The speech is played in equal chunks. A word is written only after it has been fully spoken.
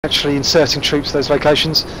Actually inserting troops to those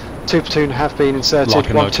locations. 2 platoon have been inserted, 1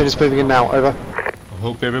 platoon is moving in now, over. I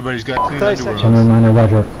hope everybody's got clean underwear. General Minor,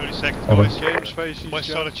 roger. 30 seconds, Over. boys. James faces west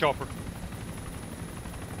side of chopper.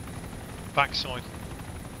 Backside.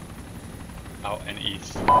 Out and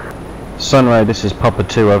east. Sunray, this is Papa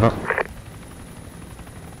 2, over.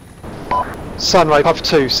 Sunray, Papa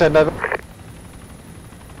 2, send over.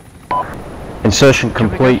 Insertion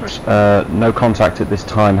complete, no contact at this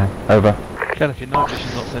time, over. Ken, if your night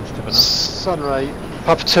vision's not sensitive enough. Sunray,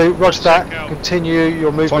 Papa 2, roger that. Continue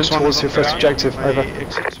your movement towards your first objective, over.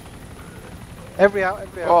 Every out,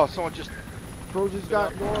 every out. Oh, someone just... Trojan's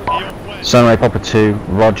got more. Sunray, Papa 2,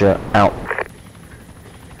 roger, out.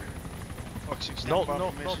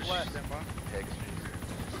 Northwest.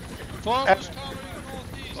 Farmers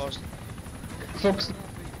Fox.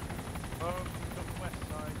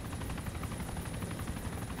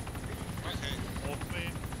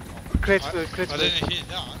 Clear to move, clear to I move. didn't hear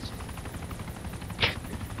that.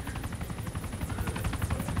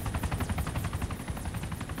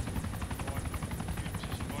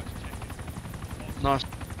 Nice.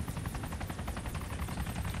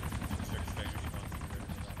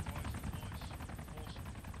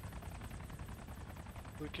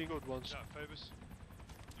 Looking good ones.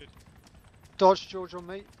 Dodge, George on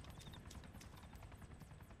me.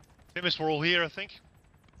 Timmins, we're all here, I think.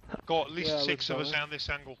 Got at least Yeah, 6 of looks us like down this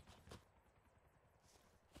angle.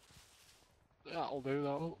 That'll do,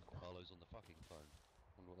 that'll. Carlo's on the fucking phone.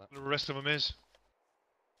 Wonder what that... The rest of them is.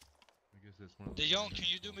 I guess that's one of De Jong, can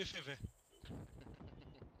you do me a favor?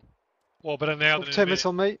 Well, better now than in a 10 minutes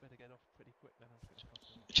minute. on me.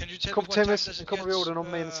 Can you tell me Couple what 10 time minutes, does it couple get, Riordan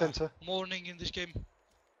on me in the centre. morning in this game?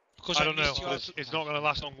 Because I don't know, missed you but out. it's not going to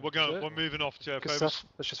last long. We're moving off to Good Phobos. stuff.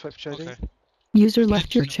 Let's just wait for JD. Okay. User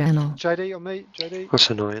left your channel. JD on me, JD. That's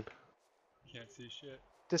annoying. Can't see shit.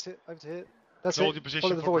 This it, over to here. That's Hold it. your position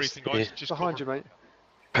Follow the for voice. briefing, guys. Yeah. Just Behind cover. you, mate.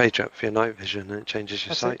 Page up for your night vision and it changes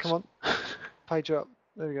your That's sights. it, come on. Page up.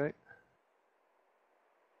 There we go.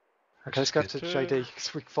 Okay, let's go to JD,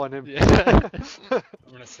 because we can find him. Yeah.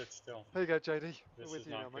 I'm gonna sit still. There you go, JD. This We're with is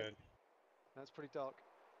you now, not mate. good. That's pretty dark.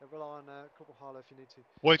 Rely on Corporal Harlow if you need to.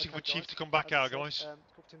 Waiting Okay, for Chief guys, to come back as I out, said, guys.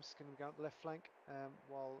 Corporal Timms is going to go out the left flank,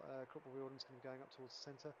 while Corporal Riordan's going to be going up towards the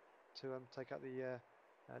centre to take out the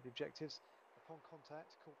objectives. Upon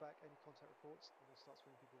contact, call back any contact reports, and we'll start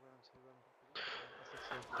swinging people around to.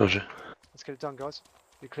 Roger. Let's get it done, guys.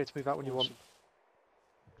 You're clear to move out when you want.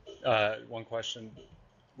 One question.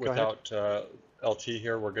 Go ahead. Without LT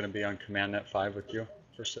here, we're going to be on command net 5 with you?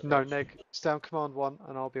 For No, Neg. Stay on command 1,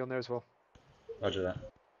 and I'll be on there as well. Roger that.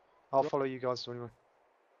 I'll follow you guys anyway.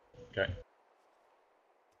 Okay.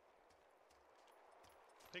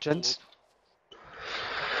 Gents,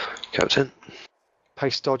 Captain.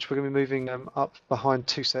 pace dodge. We're going to be moving up behind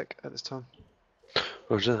 2sec at this time.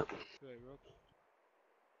 Roger that.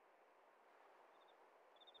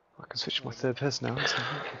 I can switch to my third person now.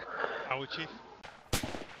 Howard, Chief.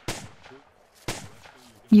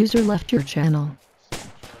 User left your channel.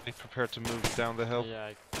 Be prepared to move down the hill. Yeah,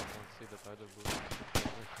 I can't see the title.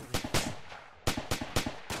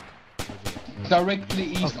 Directly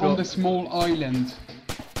east on the small island.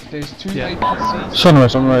 There's 2 APCs.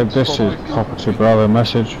 Sunray, this is Papa 2, Bravo,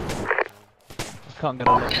 message. I can't get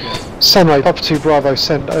a look yet. Sunray, Papa 2 Bravo,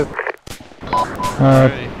 send over.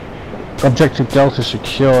 Objective Delta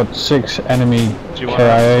secured, 6 enemy Do you want to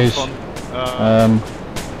have some KIAs. fun?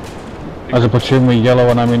 As a platoon, we're yellow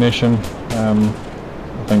on ammunition.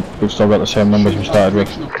 I think we've still got the same numbers we started with.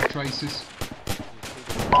 Direction of the traces.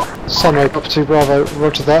 Sunray, Papa 2 Bravo,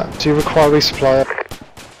 roger that. Do you require resupply?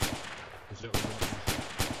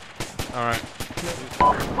 Alright.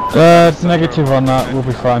 Negative on that, we'll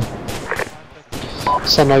be fine.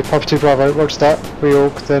 Sunray, Papa 2 Bravo, roger that.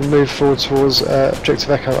 Reorg, then move forward towards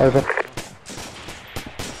Objective Echo, over.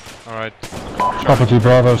 Alright. Papa 2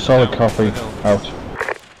 Bravo, solid copy, out.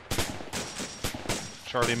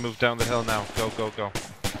 Charlie, move down the hill now. Go, go, go.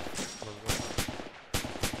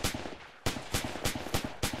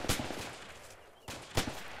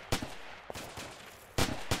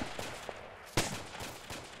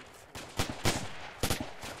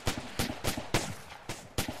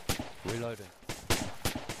 Reloading.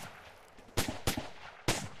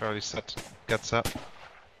 Charlie set. Get set.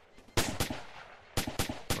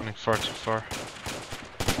 Running far too far.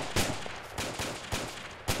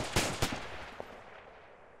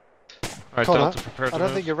 Alright, Connor, Delta, prepare to I don't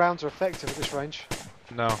move. think your rounds are effective at this range.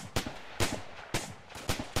 No.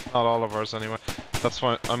 Not all of ours anyway. That's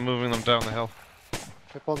why I'm moving them down the hill.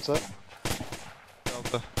 Okay, Bonza.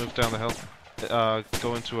 Delta, move down the hill.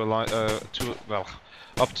 Go into a line, well,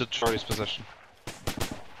 up to Charlie's position.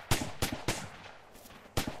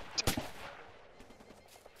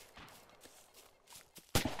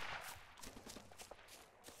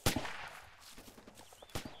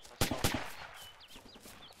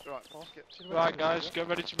 Right, guys, get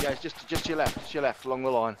ready to. Yeah, it's just to your left, along the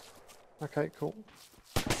line. Okay, cool.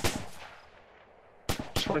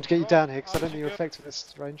 Just wanted to get you down here because I don't think you're effective at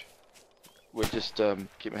this range. We're just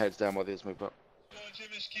keep my heads down while the others move up.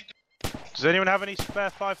 Does anyone have any spare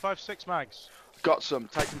 5.56 mags? Got some.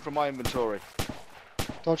 Take them from my inventory.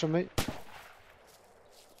 Dodge on me.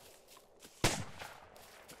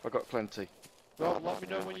 I got plenty. Well, let me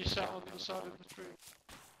know when you sat on the other side of the tree.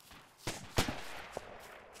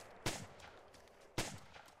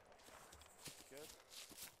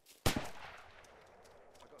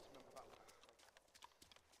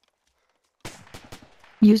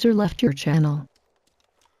 User left your channel.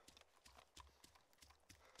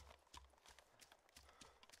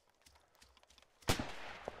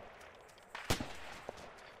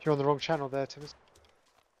 You're on the wrong channel there, Timmons.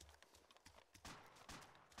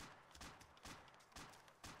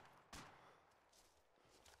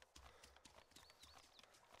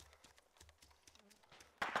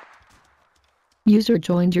 User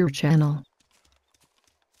joined your channel.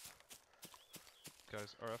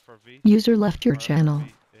 Guys, our FRV. User left your our channel. FRV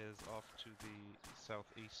is off to the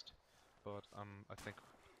southeast, but I think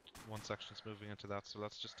one section's moving into that, so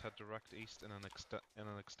let's just head direct east in an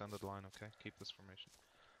extended line. Okay, keep this formation.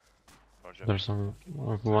 Roger. There's some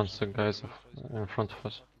guys in front of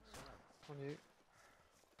us. On you.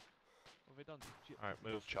 What have we done? Alright,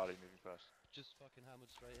 move. Charlie moving first. Just fucking hammered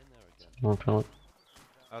straight in there again. No pellet.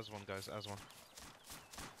 As one, guys, as one.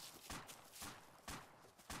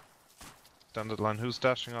 Extended line. Who's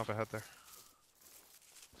dashing off ahead there?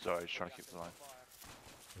 Sorry, just trying to keep the line.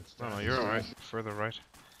 No, you're alright. Further right.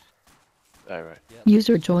 Oh, right. Yep.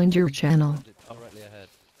 User joined your channel. Directly ahead.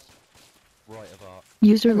 Right of arc.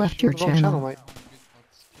 User left your You're on the wrong channel, channel. mate.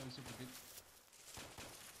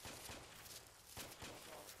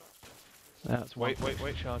 That's Wait.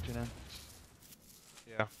 charging in.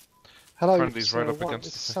 Yeah. Hello, Friendly's right up one, against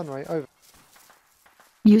this is the Sunray, over.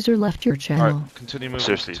 User left your channel. Alright, continue moving.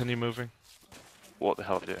 Seriously. Continue moving. What the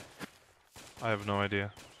hell are you doing? I have no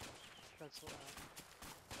idea.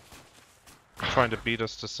 Trying to beat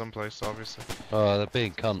us to someplace, obviously. Oh, they're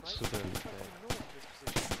being cunts.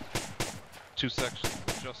 2 sections,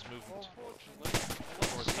 just moving.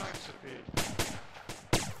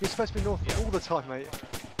 You're supposed to be north all the time, mate.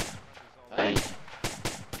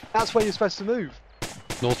 That's where you're supposed to move.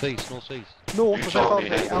 Northeast. North of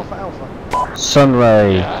FRV, Alpha.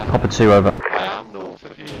 Sunray, Papa 2 over.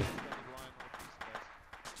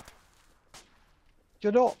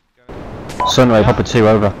 You're not. Sunray, Papa 2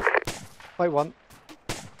 over. Wait one.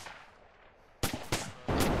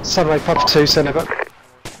 Sunray, Papa 2, send over.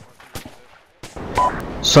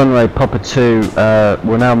 Sunray, Papa 2,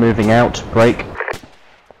 we're now moving out, break.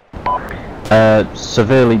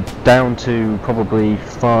 Severely down to probably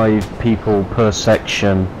 5 people per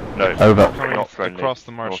section. No, Over. not friendly. Across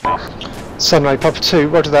the marsh Northeast. Sunray, Papa 2,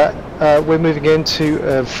 roger that. We're moving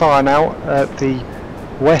into fire now at the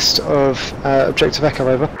west of Objective Echo,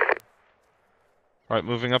 over. Right,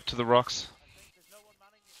 moving up to the rocks.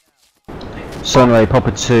 Sunray,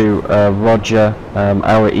 Papa 2, roger.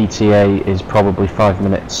 Our ETA is probably 5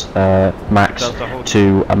 minutes max Delta, hold.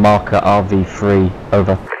 to a marker RV3,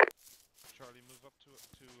 over. Charlie, move up to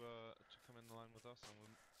come in line with us.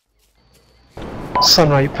 And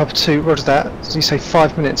Sunray, Papa 2, roger that. Did you say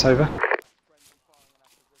 5 minutes, over?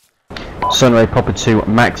 Sunray, Papa 2,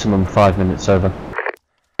 maximum 5 minutes, over.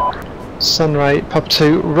 Sunray, Papa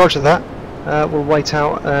 2, roger that. We'll wait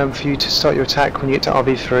out for you to start your attack when you get to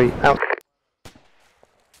RV3, out.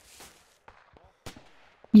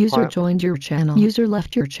 User Right. joined your channel. User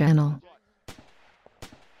left your channel.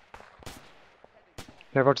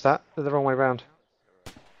 Yeah, roger that. They're the wrong way round.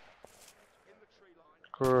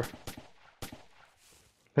 Grr.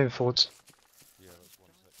 Moving forwards.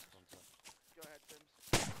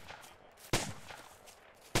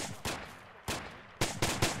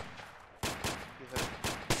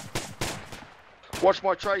 Watch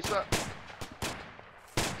my tracer.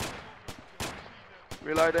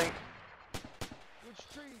 Reloading.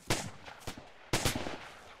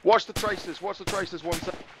 Watch the tracers. Watch the tracers. 1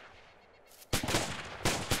 sec.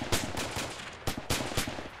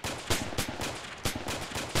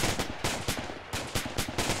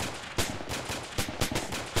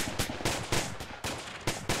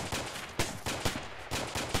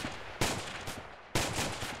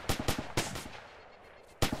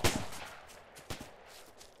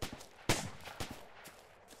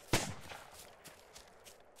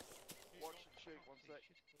 Watch and shoot. 1 sec.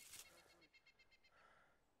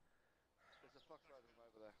 There's a fuckload of them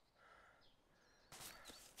over there.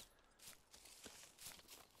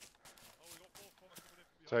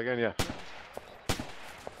 Say again, yeah.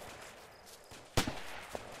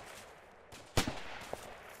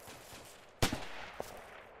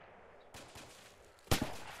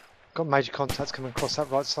 Got major contacts coming across that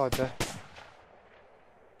right side there.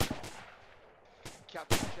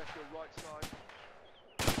 Captain, check your right side.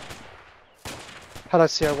 Hello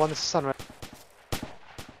Sierra 1, this is Sunray.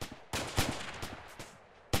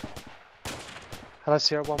 Hello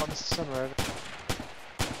Sierra 1, this is Sunray. Over.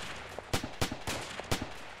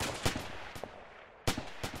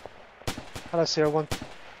 Hello Sierra 1.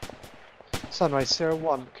 Sunray, Sierra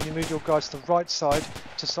 1, can you move your guys to the right side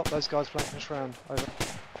to stop those guys flanking us round? Over.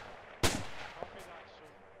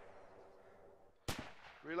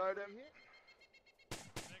 Reload him.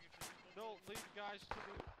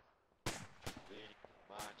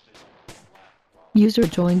 User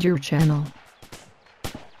joined your channel.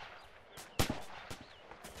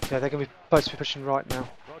 Yeah, they're going to be supposed to be pushing right now.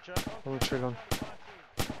 On the tree line.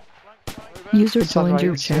 User joined Sunray,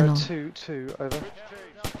 your channel. Sierra 2, over.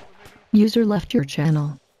 User left your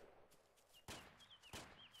channel.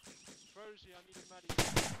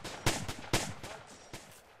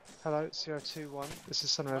 Hello, Sierra 2-1, this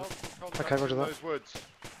is Sunray. Okay, roger that.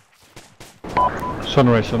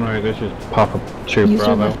 Sunray, this is Papa 2 User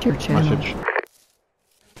Bravo. left your channel. Message.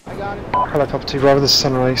 Hello, Papa 2 Bravo, this is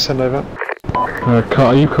Sunray, send over.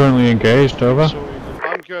 Are you currently engaged? Over.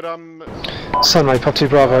 I'm good, I'm... Sunray, Papa 2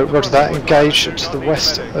 Bravo, roger that, engage to the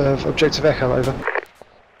west of Objective Echo, over.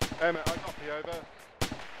 I copy, over.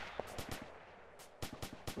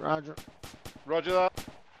 Roger. Roger that.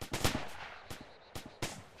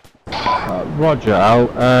 Roger,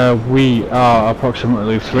 Al. We are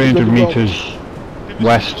approximately 300 meters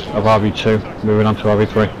west of RV2, moving on to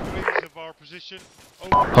RV3.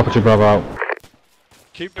 Papa 2 Bravo out.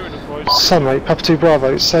 Keep doing it, boys. Sunray, Papa 2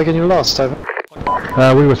 Bravo, say again your last, over.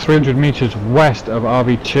 We were 300 meters west of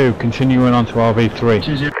RV2, continuing on to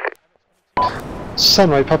RV3.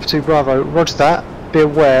 Sunray, Papa 2 Bravo, roger that. Be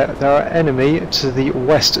aware, there are enemy to the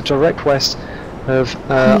west, direct west of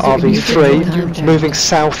RV3, moving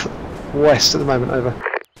south-west at the moment, over.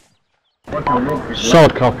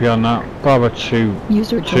 Solid copy on that. Bravo 2,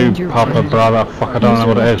 User 2 joined your Papa channel. Bravo. Fuck, I don't know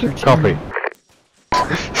what it is. Copy.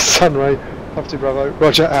 Sunray, Papa 2 Bravo,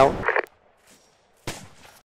 roger, out.